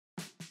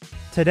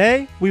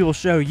Today, we will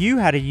show you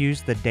how to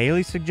use the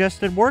Daily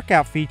Suggested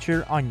Workout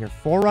feature on your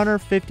Forerunner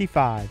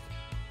 55.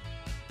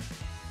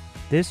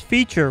 This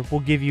feature will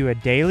give you a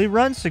daily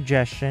run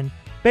suggestion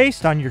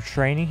based on your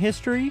training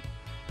history,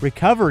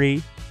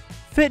 recovery,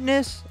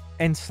 fitness,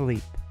 and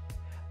sleep.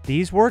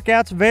 These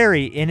workouts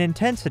vary in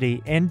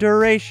intensity and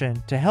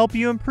duration to help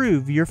you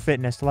improve your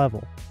fitness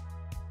level.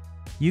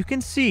 You can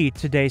see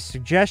today's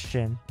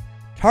suggestion,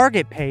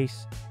 target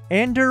pace,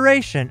 and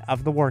duration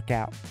of the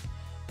workout.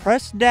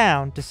 Press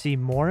down to see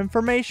more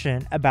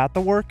information about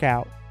the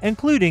workout,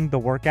 including the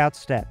workout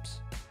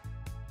steps.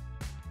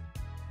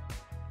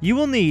 You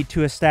will need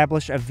to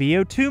establish a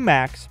Vo2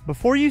 Max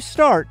before you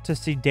start to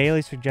see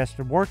daily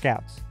suggested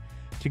workouts.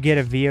 To get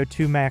a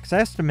Vo2 Max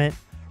estimate,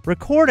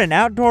 record an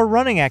outdoor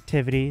running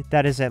activity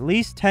that is at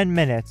least 10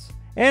 minutes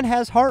and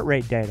has heart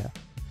rate data.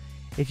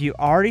 If you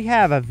already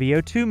have a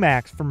Vo2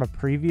 Max from a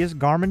previous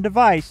Garmin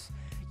device,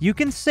 you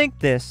can sync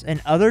this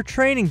and other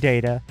training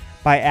data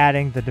by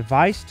adding the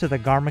device to the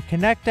Garmin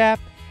Connect app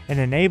and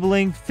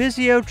enabling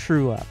Physio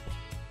TrueUp.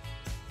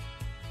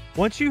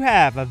 Once you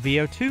have a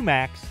Vo2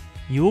 Max,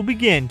 you will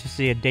begin to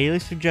see a daily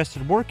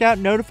suggested workout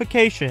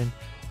notification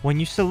when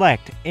you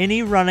select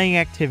any running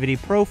activity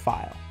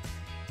profile.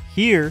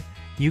 Here,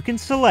 you can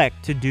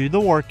select to do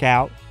the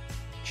workout,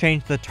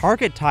 change the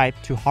target type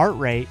to heart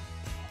rate,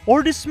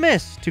 or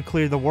dismiss to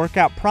clear the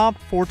workout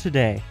prompt for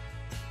today.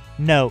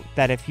 Note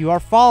that if you are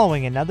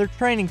following another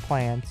training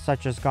plan,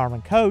 such as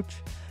Garmin Coach,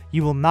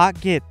 you will not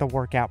get the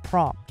workout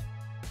prompt.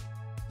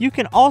 You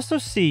can also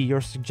see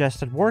your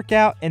suggested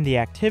workout in the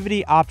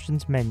Activity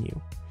Options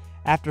menu.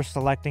 After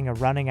selecting a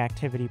running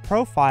activity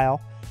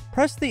profile,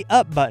 press the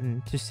Up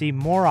button to see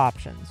more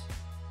options.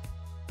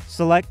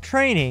 Select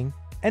Training,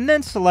 and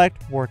then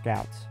select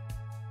Workouts.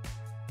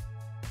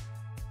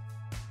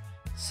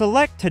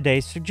 Select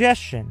today's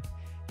suggestion.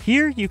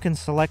 Here you can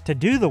select to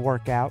do the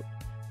workout,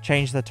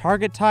 change the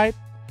target type,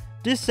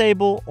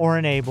 disable or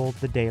enable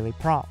the daily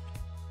prompt.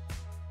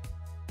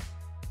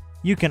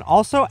 You can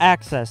also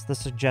access the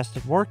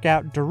suggested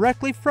workout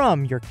directly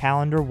from your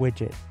calendar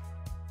widget.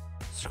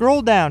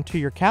 Scroll down to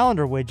your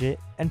calendar widget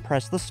and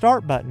press the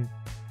Start button.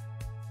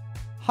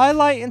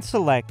 Highlight and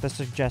select the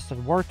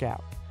suggested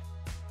workout.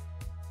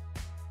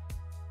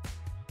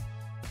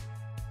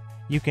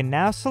 You can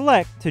now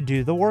select to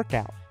do the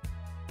workout.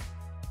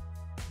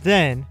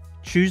 Then,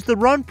 choose the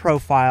run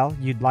profile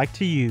you'd like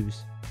to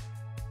use.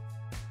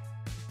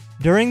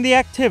 During the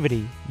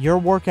activity, your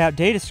workout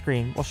data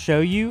screen will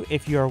show you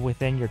if you are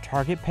within your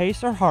target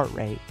pace or heart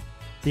rate,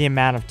 the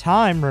amount of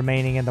time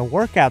remaining in the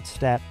workout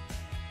step,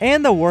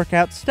 and the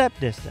workout step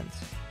distance.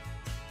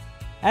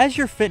 As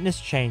your fitness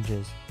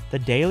changes, the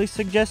daily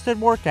suggested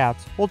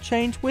workouts will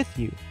change with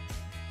you.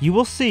 You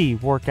will see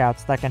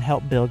workouts that can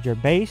help build your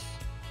base,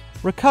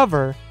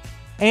 recover,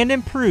 and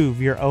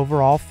improve your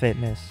overall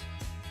fitness.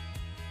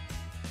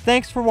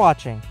 Thanks for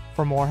watching.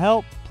 For more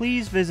help,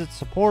 please visit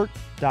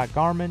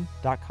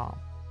support.garmin.com.